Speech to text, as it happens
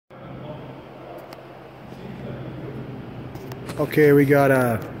Okay, we got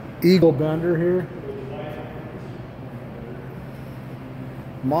a eagle bender here.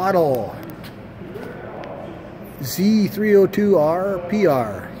 Model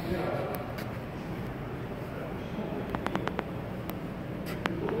Z302R-PR.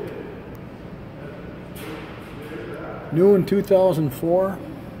 New in 2004.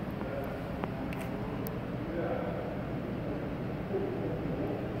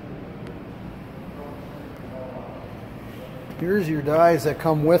 Here's your dies that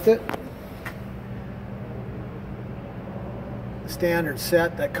come with it. Standard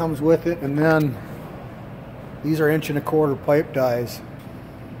set that comes with it, and then these are 1¼ inch pipe dies.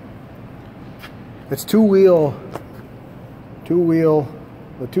 It's two wheel.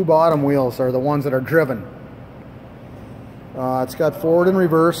 The two bottom wheels are the ones that are driven. It's got forward and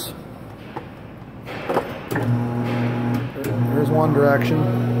reverse. There's one direction.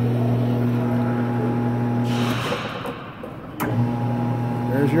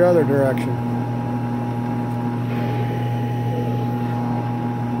 There's your other direction.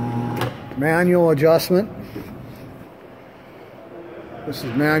 Manual adjustment. This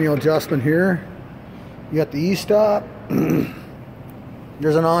is manual adjustment here. You got the E-stop.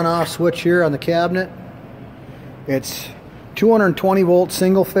 There's an on-off switch here on the cabinet. It's 220 volt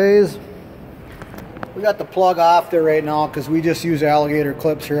single phase. We got the plug off there right now because we just use alligator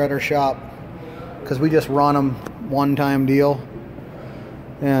clips here at our shop because we just run them one-time deal.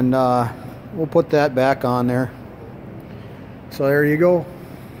 And we'll put that back on there. So there you go.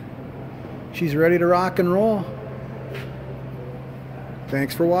 She's ready to rock and roll.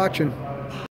 Thanks for watching.